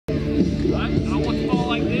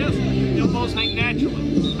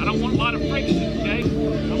naturally. I don't want a lot of friction, okay?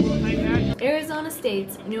 I want to play naturally. Arizona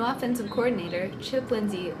State's new offensive coordinator, Chip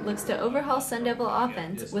Lindsey, looks to overhaul Sun Devil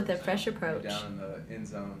offense with a fresh approach. Down in the end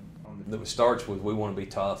zone. It starts with we want to be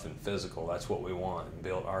tough and physical. That's what we want. And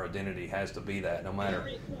build our identity has to be that. No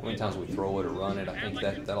matter how many times we throw it or run it, I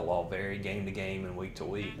think that'll all vary game to game and week to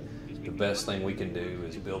week. The best thing we can do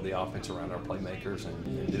is build the offense around our playmakers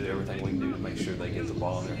and do everything we can do to make sure they get the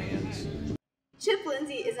ball in their hands. Chip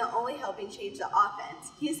Lindsey isn't only helping change the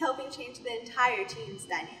offense, he's helping change the entire team's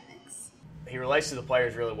dynamics. He relates to the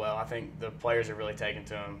players really well. I think the players are really taken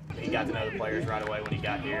to him. He got to know the players right away when he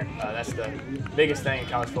got here. That's the biggest thing in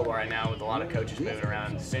college football right now with a lot of coaches moving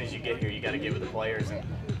around. As soon as you get here, you got to get with the players, and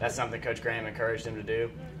that's something Coach Graham encouraged him to do,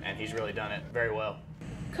 and he's really done it very well.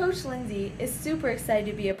 Coach Lindsey is super excited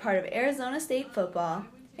to be a part of Arizona State football,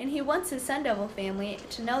 and he wants his Sun Devil family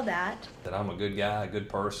to know that I'm a good guy, a good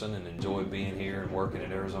person, and enjoy being here and working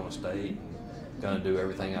at Arizona State. Going to do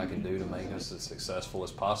everything I can do to make us as successful as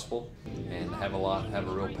possible, and have a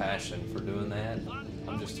real passion for doing that.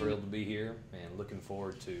 I'm just thrilled to be here and looking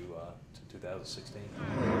forward to 2016.